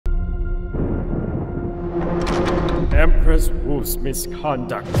Empress Wu's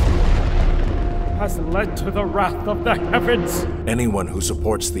misconduct has led to the wrath of the heavens. Anyone who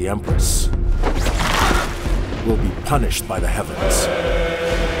supports the Empress will be punished by the heavens.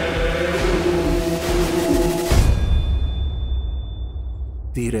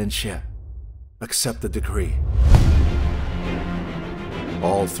 Di Renjie, accept the decree.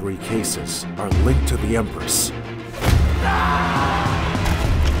 All 3 cases are linked to the Empress.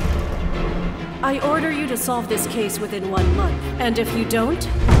 I order you to solve this case within 1 month, and if you don't,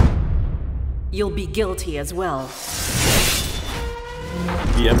 you'll be guilty as well.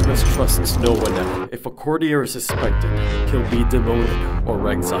 The Empress trusts no one now. If a courtier is suspected, he'll be demoted or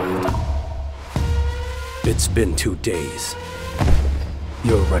exiled. It's been 2 days.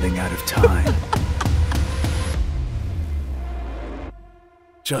 You're running out of time.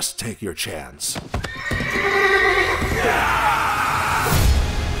 Just take your chance.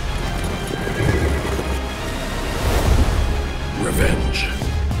 Revenge,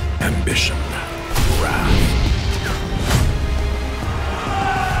 ambition, wrath.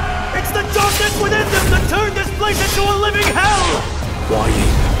 It's the darkness within them that turned this place into a living hell! Why?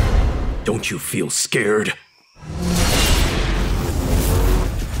 Don't you feel scared?